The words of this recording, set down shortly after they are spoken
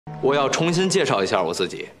我要重新介绍一下我自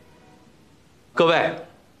己。各位，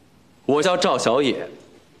我叫赵小野，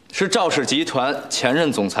是赵氏集团前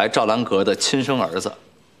任总裁赵兰阁的亲生儿子，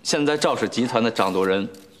现在赵氏集团的掌舵人。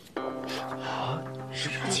是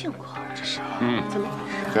不是见过？这是？怎么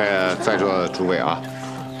回事？在座诸位啊，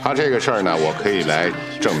他这个事儿呢，我可以来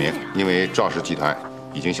证明，因为赵氏集团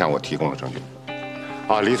已经向我提供了证据。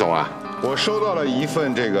啊，李总啊，我收到了一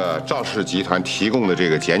份这个赵氏集团提供的这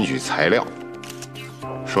个检举材料，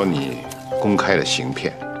说你公开了行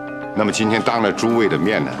骗。那么今天当着诸位的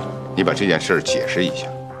面呢，你把这件事解释一下。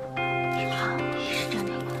是真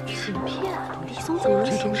的，行骗？李总怎么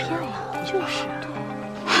能行骗了？就是。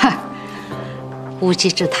哼，无稽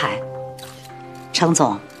之谈。程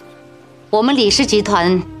总，我们李氏集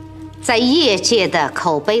团在业界的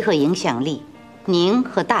口碑和影响力，您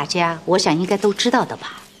和大家，我想应该都知道的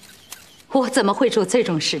吧？我怎么会做这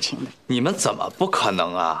种事情呢？你们怎么不可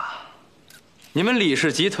能啊？你们李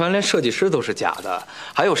氏集团连设计师都是假的，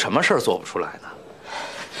还有什么事儿做不出来呢？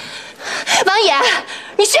王爷，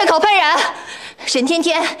你血口喷人！沈天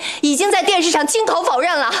天已经在电视上亲口否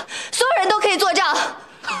认了，所有人都可以作证。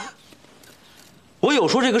我有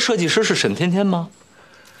说这个设计师是沈天天吗？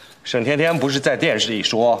沈天天不是在电视里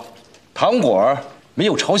说，糖果儿没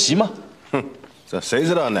有抄袭吗？哼，这谁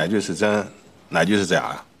知道哪句是真，哪句是假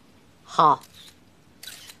啊？好，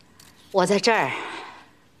我在这儿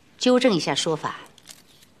纠正一下说法。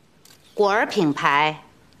果儿品牌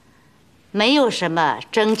没有什么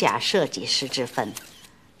真假设计师之分，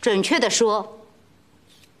准确的说，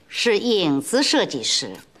是影子设计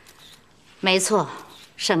师。没错，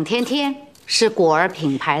沈天天是果儿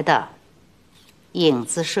品牌的影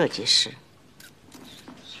子设计师。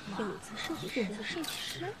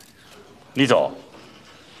李总，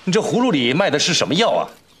你这葫芦里卖的是什么药啊？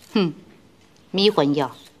迷魂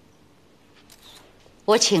药。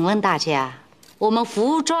我请问大家，我们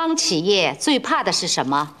服装企业最怕的是什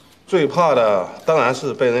么？最怕的当然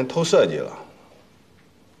是被人偷设计了。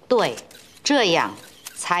对，这样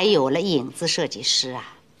才有了影子设计师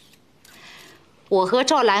啊。我和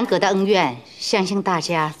赵兰阁的恩怨，相信大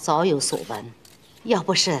家早有所闻。要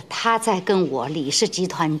不是他在跟我李氏集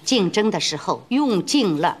团竞争的时候用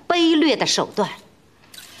尽了卑劣的手段，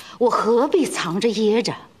我何必藏着掖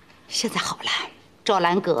着？现在好了，赵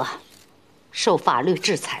兰阁受法律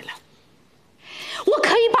制裁了，我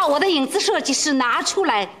可以把我的影子设计师拿出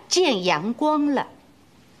来见阳光了。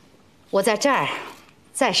我在这儿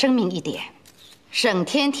再声明一点，沈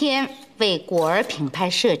天天为果儿品牌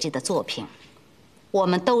设计的作品，我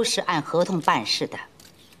们都是按合同办事的，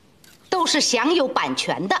都是享有版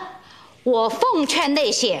权的。我奉劝那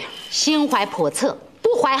些心怀叵测、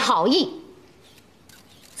不怀好意，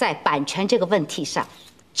在版权这个问题上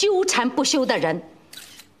纠缠不休的人，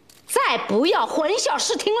再不要混淆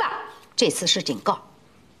视听了。这次是警告。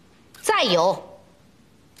再有，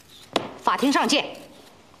法庭上见。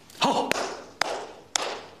好。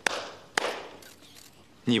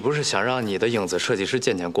你不是想让你的影子设计师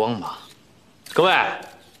见见光吗？各位，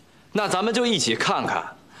那咱们就一起看看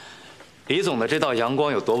李总的这道阳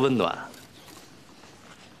光有多温暖。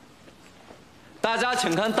大家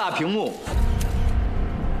请看大屏幕，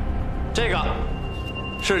这个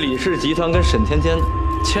是李氏集团跟沈天天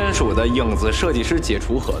签署的影子设计师解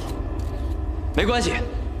除合同。没关系，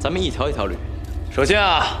咱们一条一条捋。首先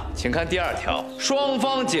啊，请看第2条，双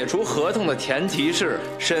方解除合同的前提是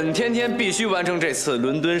沈天天必须完成这次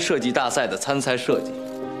伦敦设计大赛的参赛设计。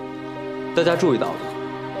大家注意到了，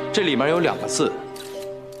这里面有2个字，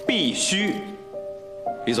必须。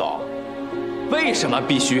李总，为什么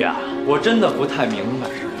必须啊？我真的不太明白，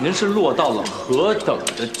您是落到了何等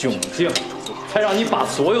的窘境，才让你把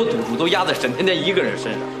所有赌注都压在沈天天一个人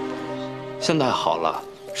身上？现在好了，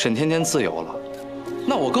沈天天自由了，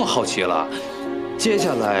那我更好奇了。接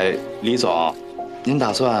下来，李总，您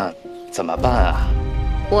打算怎么办啊？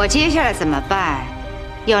我接下来怎么办，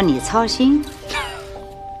要你操心。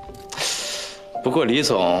不过李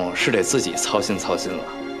总是得自己操心操心了。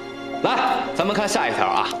来，咱们看下一条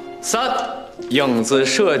啊。3，影子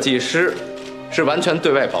设计师是完全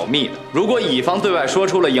对外保密的。如果乙方对外说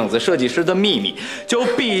出了影子设计师的秘密，就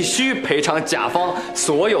必须赔偿甲方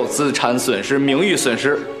所有资产损失、名誉损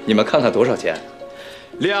失。你们看看多少钱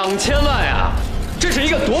？2000万呀！这是一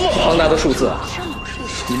个多么庞大的数字啊！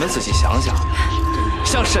你们仔细想想，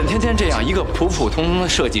像沈天天这样一个普普通通的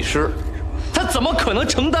设计师，他怎么可能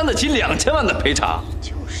承担得起2000万的赔偿？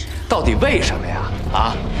到底为什么呀？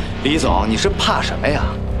啊，李总，你是怕什么呀？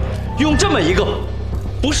用这么一个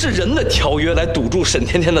不是人的条约来堵住沈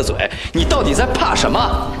天天的嘴，你到底在怕什么？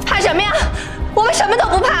怕什么呀？我们什么都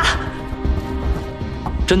不怕。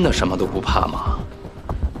真的什么都不怕吗？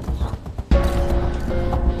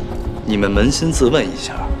你们扪心自问一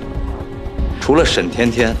下，除了沈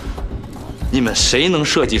天天，你们谁能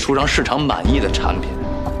设计出让市场满意的产品？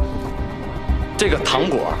这个糖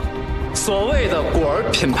果，所谓的果儿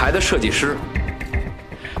品牌的设计师，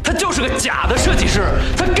他就是个假的设计师，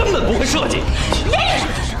他根本不会设计。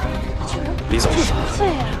李总，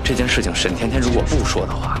这件事情沈天天如果不说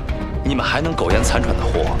的话，你们还能苟延残喘的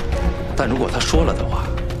活；但如果他说了的话，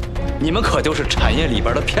你们可就是产业里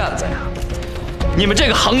边的骗子呀！你们这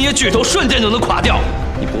个行业巨头瞬间就能垮掉，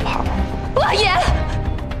你不怕吗？王爷，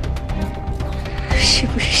是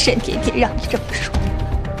不是沈天天让你这么说？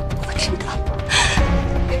我知道，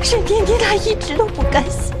沈天天他一直都不甘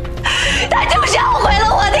心，他就是要毁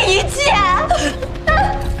了我的一切。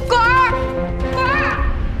果儿，果儿。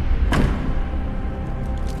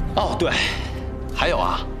哦，对，还有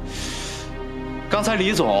啊，刚才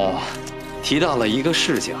李总提到了一个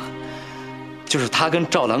事情，就是他跟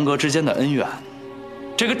赵兰阁之间的恩怨。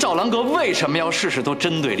这个赵兰阁为什么要事事都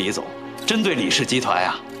针对李总，针对李氏集团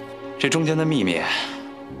呀？这中间的秘密，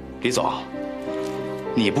李总，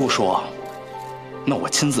你不说，那我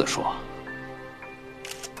亲自说。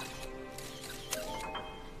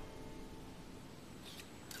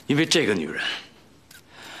因为这个女人，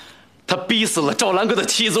她逼死了赵兰阁的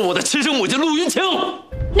妻子，我的亲生母亲陆云清。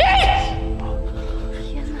你！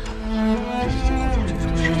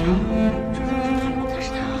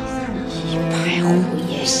白虎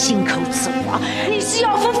爷信口雌黄，你是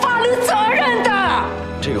要负法律责任的。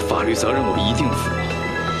这个法律责任我一定负。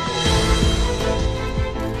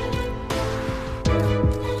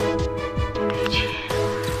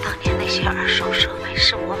当年那些二手设备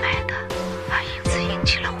是我买的，因此引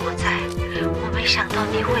起了火灾。我没想到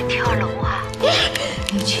你会跳楼啊，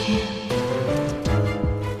云清。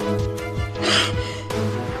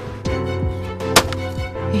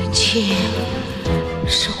云清，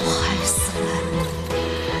是我害死了你，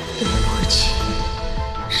对不起，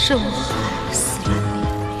是我害死了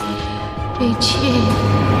你，云清，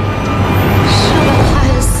是我害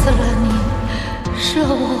死了你，是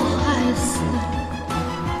我害死了你。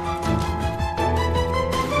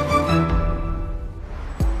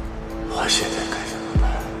我现在该怎么办？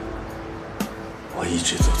我一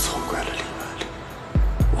直都错怪了李万里，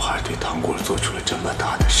我还对糖果做出了这么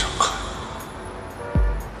大的伤害。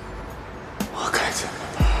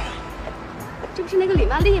这不是那个李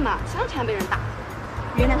曼丽吗？前两天被人打。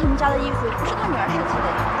原来他们家的衣服不是他女儿设计的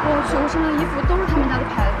呀。我全身的衣服都是他们家的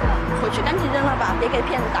牌子。回去赶紧扔了吧，别给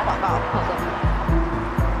骗子打广告。好的。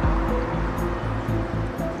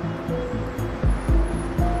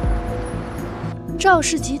赵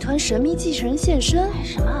氏集团神秘继承人现身。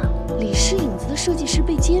什么？李氏影子的设计师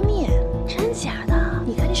被歼灭？真假的？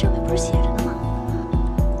你看这上面不是写着呢吗？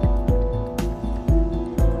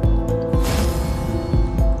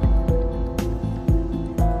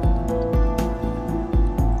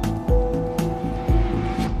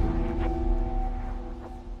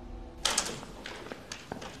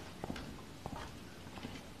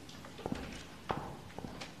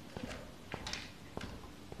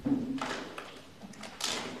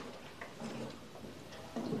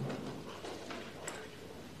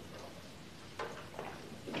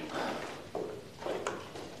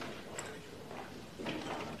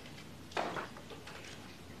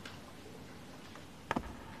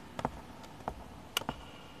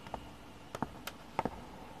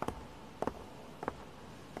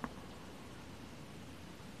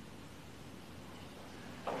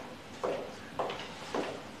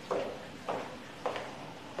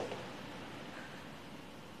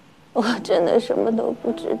我真的什么都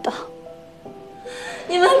不知道，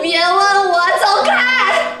你们别问我，走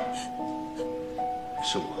开！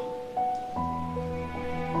是我。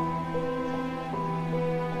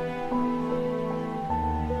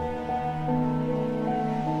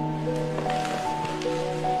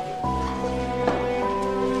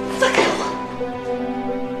放开我！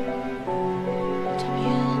张明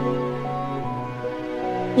远，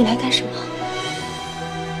你来干什么？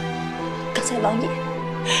刚才王爷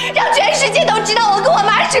让全世界都知道我跟我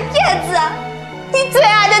妈是骗子，你最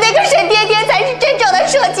爱的那个沈天天才是真正的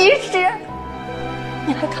设计师，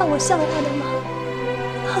你还看我笑话的吗？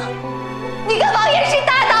你跟王爷是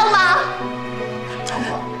搭档吗？唐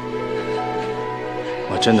果，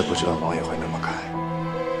我真的不知道王爷会那么干，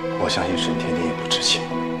我相信沈天天也不知情，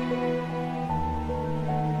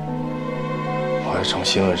我是从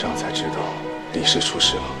新闻上才知道李氏出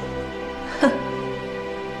事了。哼。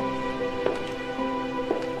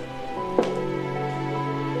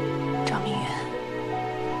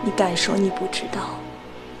你敢说你不知道，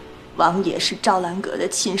王爷是赵兰阁的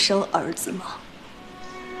亲生儿子吗？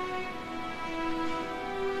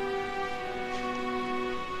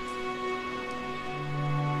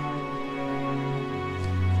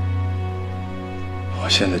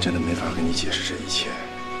现在真的没法跟你解释这一切，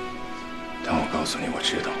但我告诉你，我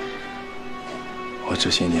知道，我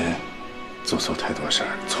这些年做错太多事儿，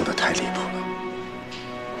错得太离谱了。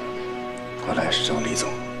我来是找李总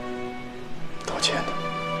道歉的，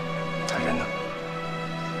他人呢？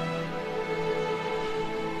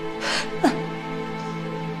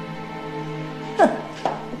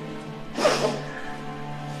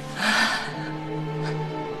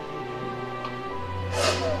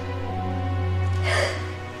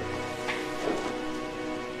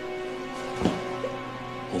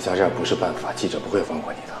你在这儿不是办法，记者不会放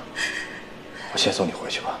过你的。我先送你回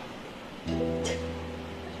去吧。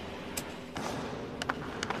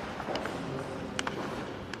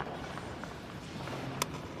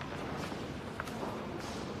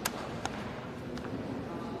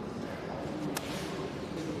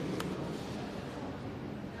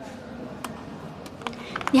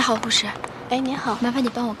你好，护士。哎，您好，麻烦你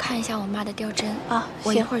帮我看一下我妈的吊针啊，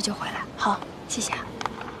我一会儿就回来。好，谢谢啊。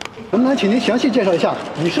能不能请您详细介绍一下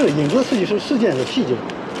你是影子设计师事件的细节？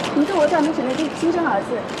你是我赵明审的亲生儿子，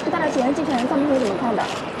是他的血缘继承人，赵明伟怎么看的？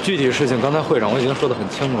具体事情刚才会上我已经说得很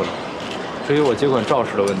清楚了。至于我接管赵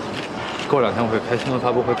氏的问题，过2天我会开新闻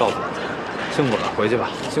发布会告诉你。辛苦了，回去吧，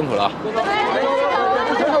辛苦了。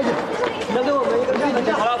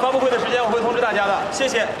好了，发布会的时间我会通知大家的，谢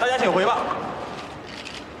谢大家，请回吧。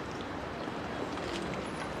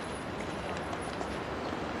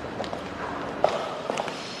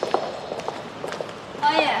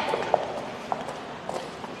王爷，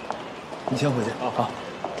你先回去啊。好。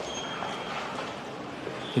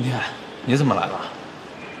天天，你怎么来了？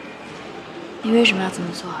你为什么要这么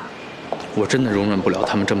做啊？我真的容忍不了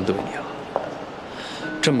他们这么对你了。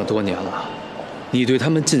这么多年了，你对他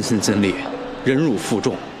们尽心尽力，忍辱负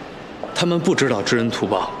重，他们不知道知恩图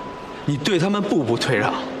报，你对他们步步退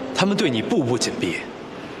让，他们对你步步紧逼。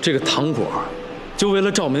这个糖果，就为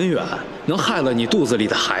了赵明远能害了你肚子里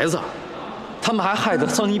的孩子，他们还害得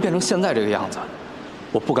桑尼变成现在这个样子。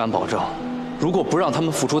我不敢保证，如果不让他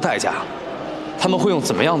们付出代价，他们会用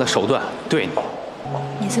怎么样的手段对你？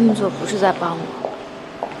你这么做不是在帮我，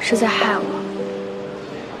是在害我。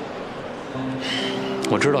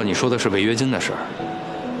我知道你说的是违约金的事儿。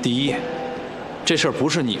第一，这事儿不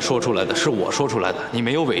是你说出来的，是我说出来的，你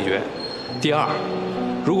没有违约。第二，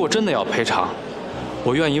如果真的要赔偿，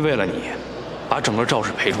我愿意为了你，把整个赵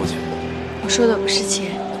氏赔出去。我说的不是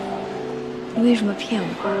钱，你为什么骗我？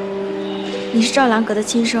你是赵兰阁的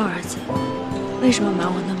亲生儿子，为什么瞒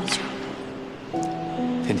我那么久？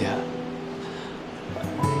天天，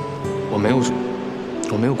我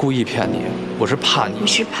没有故意骗你，我是怕你。你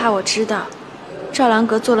是怕我知道，赵兰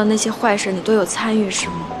阁做了那些坏事，你都有参与是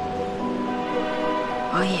吗？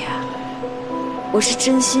王爷，我是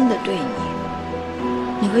真心的对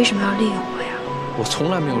你，你为什么要利用我呀？我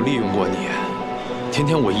从来没有利用过你，天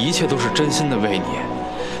天，我一切都是真心的为你，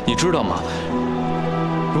你知道吗？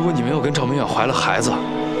如果你没有跟赵明远怀了孩子，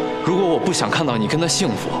如果我不想看到你跟他幸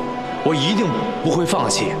福，我一定不会放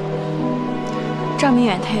弃。赵明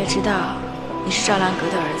远他也知道你是赵兰阁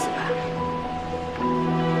的儿子吧？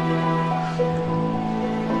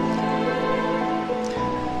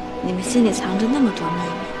你们心里藏着那么多秘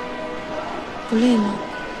密，不累吗？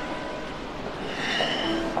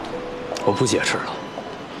我不解释了，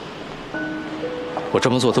我这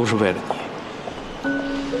么做都是为了你，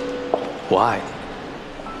我爱你。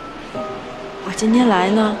我今天来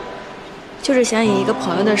呢，就是想以一个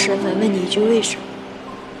朋友的身份问你一句为什么。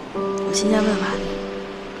我现在问完了，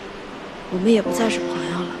我们也不再是朋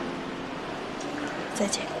友了，再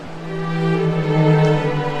见。